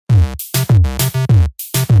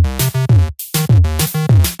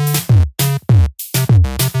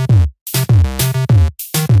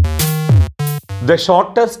The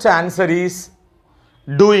shortest answer is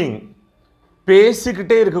doing.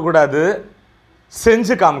 பேசிக்கிட்டே இருக்கக்கூடாது,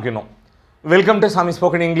 செஞ்சு காமிக்கணும். வெல்கம் டு சாமி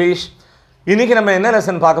ஸ்போக்கன் இங்கிலீஷ். இன்னைக்கு நம்ம என்ன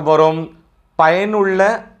லெசன் பார்க்க போகிறோம்? பயனுள்ள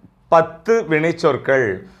 10 வினைச்சொற்கள்,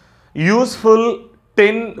 யூஸ்ஃபுல்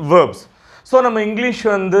 10 verbs. ஸோ நம்ம இங்கிலீஷ்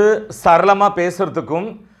சரளமாக பேசுகிறதுக்கும்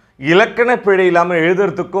இலக்கண பிழை இல்லாமல்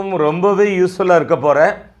எழுதுறதுக்கும் ரொம்பவே யூஸ்ஃபுல்லாக இருக்க போகிற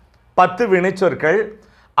 10 வினைச்சொற்கள்,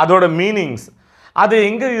 அதோட மீனிங்ஸ், அதை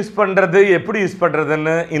எங்கே யூஸ் பண்ணுறது, எப்படி யூஸ்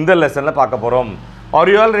பண்ணுறதுன்னு இந்த லெசனில் பார்க்க போகிறோம். Are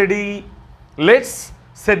you all ready? Let's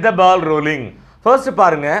set the ball rolling. First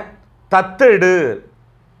பாருங்க, தத்தெடு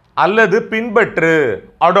அல்லது பின்பற்று,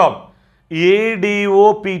 அடாப்ட்,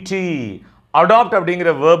 ஏடிஓபிடி. அடாப்ட் அப்படிங்கிற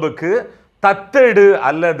வேர்புக்கு தத்தெடு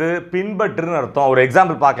அல்லது பின்பற்றுன்னு அர்த்தம். ஒரு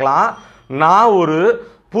எக்ஸாம்பிள் பார்க்கலாம். நான் ஒரு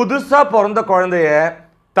புதுசாக பிறந்த குழந்தைய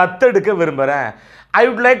தத்தெடுக்க விரும்புகிறேன். I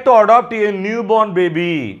would like to adopt a newborn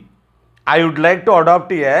baby. I would like to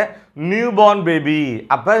adopt a newborn baby.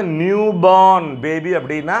 அப்போ newborn baby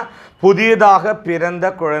அப்படின்னா புதியதாக பிறந்த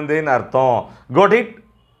குழந்தைன்னு அர்த்தம். Got it?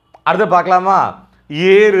 அடுத்து பார்க்கலாமா?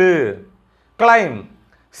 ஏறு, climb,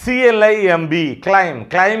 CLIMB, climb.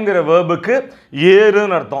 கிளைம்ங்கிற வேர்புக்கு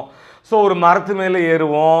ஏறுன்னு அர்த்தம். ஸோ ஒரு மரத்து மேலே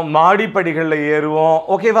ஏறுவோம், மாடிப்படிகளில் ஏறுவோம்.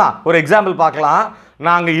 ஓகேவா? ஒரு எக்ஸாம்பிள் பார்க்கலாம்.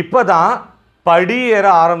 நாங்கள் இப்போ தான் படி ஏற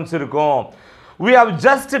ஆரம்பிச்சிருக்கோம். We have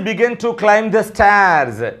just begun to climb the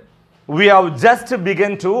stairs. We have just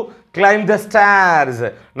begun to climb the stairs.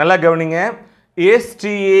 நல்லா கவனிங்க.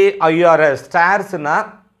 STAIRS, ஸ்டேர்ஸ்னா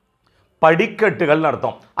படிக்கட்டுகள்னு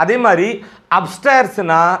அர்த்தம். அதே மாதிரி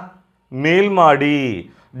அப்ஸ்டேர்ஸ்னா மேல்மாடி,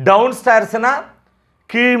 டவுன் ஸ்டேர்ஸ்னா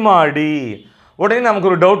கீழ்மாடி. உடனே நமக்கு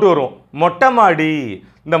ஒரு டவுட் வரும், மொட்டை மாடி.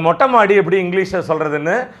 இந்த மொட்டை மாடி எப்படி இங்கிலீஷில்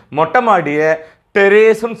சொல்கிறதுன்னு, மொட்டை மாடியை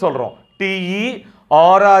டெரேஸ்ன்னு சொல்கிறோம்.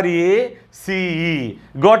 TERRACE.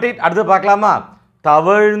 Got it? அடுத்து பார்க்கலாமா?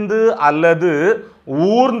 தவழ்ந்து அல்லது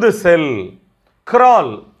ஊர்ந்து செல்,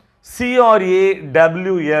 கிரால்,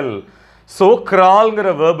 CRAWL. ஸோ கிரால்ங்கிற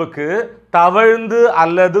வேர்புக்கு தவழ்ந்து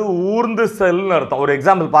அல்லது ஊர்ந்து செல்னு அர்த்தம். ஒரு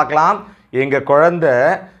எக்ஸாம்பிள் பார்க்கலாம். எங்கள் குழந்தை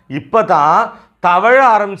இப்போ தான் தவழ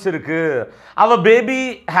ஆரம்பிச்சிருக்கு. Our baby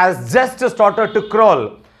has just started to crawl.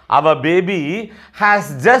 Our baby has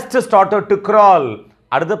just started to crawl.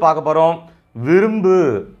 அடுத்து பார்க்க போகிறோம். விரும்பு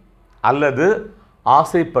அல்லது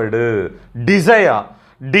ஆசைப்படு, டிசையர்,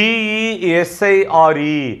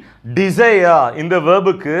 DESIRE, டிசையர். இந்த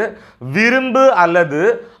வேர்புக்கு விரும்பு அல்லது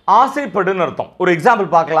ஆசைப்படுன்னு அர்த்தம். ஒரு எக்ஸாம்பிள்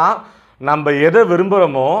பார்க்கலாம். நம்ம எதை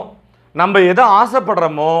விரும்புகிறோமோ, நம்ம எதை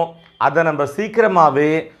ஆசைப்படுறோமோ அதை நம்ம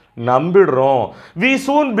சீக்கிரமாகவே நம்பிடுறோம். We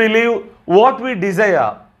soon believe what we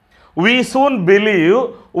desire. We soon believe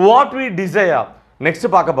what we desire.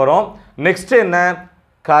 Next பார்க்க போகிறோம். நெக்ஸ்ட் என்ன?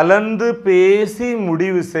 கலந்து பேசி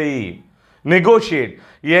முடிவு செய், நெகோஷியேட்,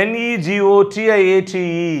 NEGOTIATE,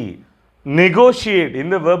 நெகோஷியேட்.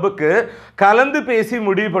 இந்த வேர்புக்கு கலந்து பேசி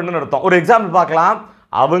முடிவு பண்ணுன்னு அர்த்தம். ஒரு எக்ஸாம்பிள் பார்க்கலாம்.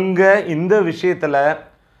 அவங்க இந்த விஷயத்தில்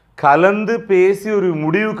கலந்து பேசி ஒரு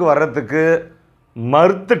முடிவுக்கு வர்றதுக்கு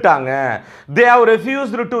மறுத்துட்டாங்க. They have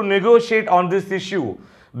refused to negotiate on this issue.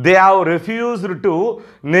 They have refused to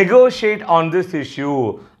negotiate on this issue.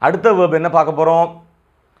 அடுத்த verb என்ன பார்க்க போகிறோம்?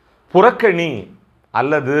 புறக்கணி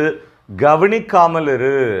அல்லது கவனிக்காமல்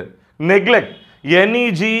இரு, நெக்லெக்ட்,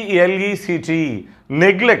 NEGLECT,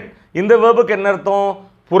 நெக்லெக்ட். இந்த வேர்புக்கு என்ன அர்த்தம்?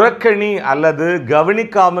 புறக்கணி அல்லது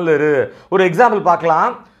கவனிக்காமல் இரு. ஒரு எக்ஸாம்பிள் பார்க்கலாம்.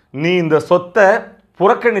 நீ இந்த சொத்தை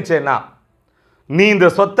புறக்கணிச்சேன்னா, நீ இந்த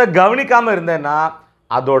சொத்தை கவனிக்காமல் இருந்தேன்னா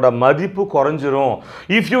அதோட மதிப்பு குறைஞ்சிரும்.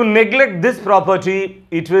 If you neglect this property,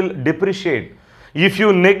 it will depreciate. If you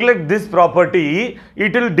neglect this property,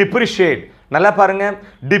 it will depreciate. நல்லா பாருங்க.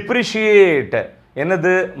 டிப்ரிஷியேட்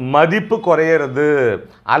என்னது? மதிப்பு குறையிறது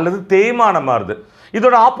அல்லது தேய்மானம் மாறுது.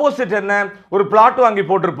 இதோட ஆப்போசிட் என்ன? ஒரு பிளாட் வாங்கி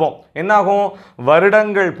போட்டிருப்போம், என்னாகும்?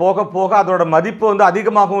 வருடங்கள் போக போக அதோட மதிப்பு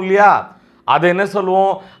அதிகமாகும் இல்லையா? அதை என்ன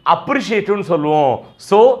சொல்லுவோம்? அப்ரிஷியேட்னு சொல்லுவோம்.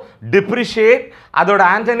 ஸோ டிப்ரிஷியேட், அதோட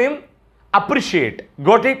ஆன்டனிம் அப்ரிஷியேட்.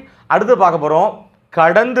 Code it? அடுத்து பார்க்க போகிறோம்.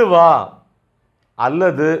 கடந்து வா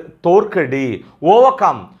அல்லது தோற்கடி,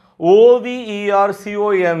 ஓவர்கம்,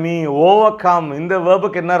 OVERCOME, ஓவர்கம். இந்த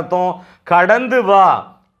வேர்புக்கு என்ன அர்த்தம்? கடந்து வா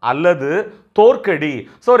அல்லது தோற்கடி.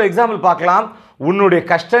 ஸோ ஒரு எக்ஸாம்பிள் பார்க்கலாம். உன்னுடைய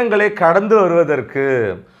கஷ்டங்களை கடந்து வருவதற்கு,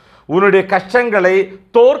 உன்னுடைய கஷ்டங்களை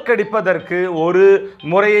தோற்கடிப்பதற்கு ஒரு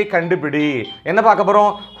முறையை கண்டுபிடி. என்ன பார்க்க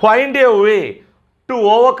போகிறோம்? Find a way to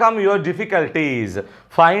overcome your difficulties.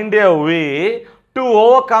 Find a way to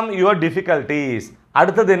overcome your difficulties.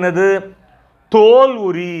 அடுத்தது என்னது? தோல்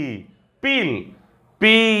உரி, பீல்,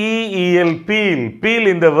 PEEL, பீல். பீல்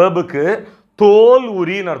இந்த வேர்புக்கு தோல்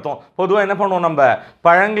உரின்னு அர்த்தம். பொதுவாக என்ன பண்ணுவோம்? நம்ம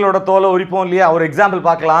பழங்களோட தோலை உரிப்போம் இல்லையா? ஒரு எக்ஸாம்பிள்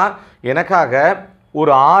பார்க்கலாம். எனக்காக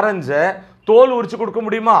ஒரு ஆரஞ்சை தோல் உரிச்சு கொடுக்க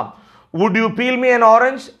முடியுமா? Would you peel me an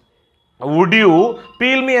orange? would you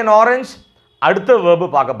peel me an orange? அடுத்த verb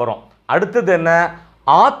பார்க்க போறோம். அடுத்தது என்ன?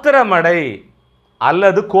 ஆத்திரமடை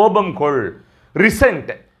அல்லது கோபம் கொள். resent,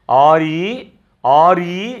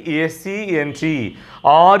 resent,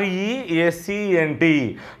 resent.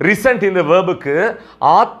 resent இந்த verb-க்கு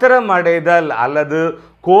ஆத்திரமடைதல் அல்லது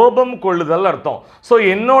கோபம் கொள்ளுதல் அர்த்தம். ஸோ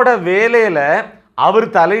என்னோட வேலையில அவர்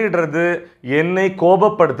தலையிடுறது என்னை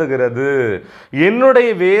கோபப்படுத்துகிறது. என்னுடைய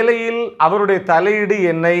வேலையில் அவருடைய தலையீடு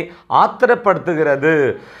என்னை ஆத்திரப்படுத்துகிறது.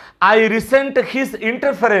 I resent his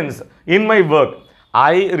interference in my work.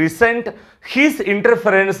 I resent his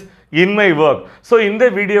interference in my work. So இந்த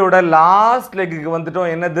வீடியோட லாஸ்ட் லெக்குக்கு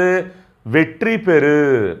வந்துட்டோம். என்னது? வெற்றி பெறு.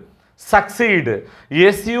 succeed,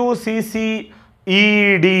 succeed,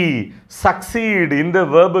 succeed இந்த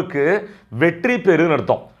verb-க்கு வெற்றி பெறுன்னு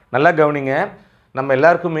அர்த்தம். நல்லா கவனிங்க. நம்ம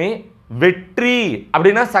எல்லாருக்குமே வெற்றி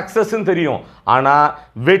அப்படின்னா சக்சஸ்ன்னு தெரியும். ஆனா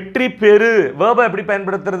வெற்றி பெறு verb எப்படி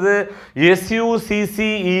பயன்படுத்துறது?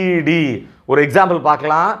 succeed. ஒரு எக்ஸாம்பிள்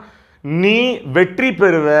பார்க்கலாம். நீ வெற்றி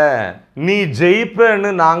பெறுவ, நீ ஜெயிப்பன்னு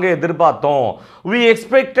நாங்க எதிர்பார்த்தோம். we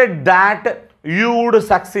expected that you would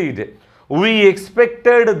succeed. we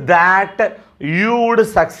expected that you would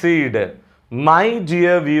succeed. My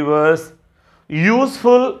dear viewers,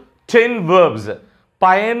 useful 10 verbs,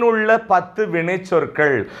 பயனுள்ள 10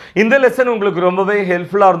 வினைச்சொற்கள். இந்த லெசன் உங்களுக்கு ரொம்பவே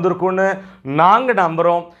ஹெல்ப்ஃபுல்லா இருந்திருக்கும்னு நாங்க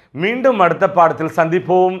நம்புறோம். மீண்டும் அடுத்த பாடத்தில்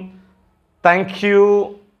சந்திப்போம். Thank you.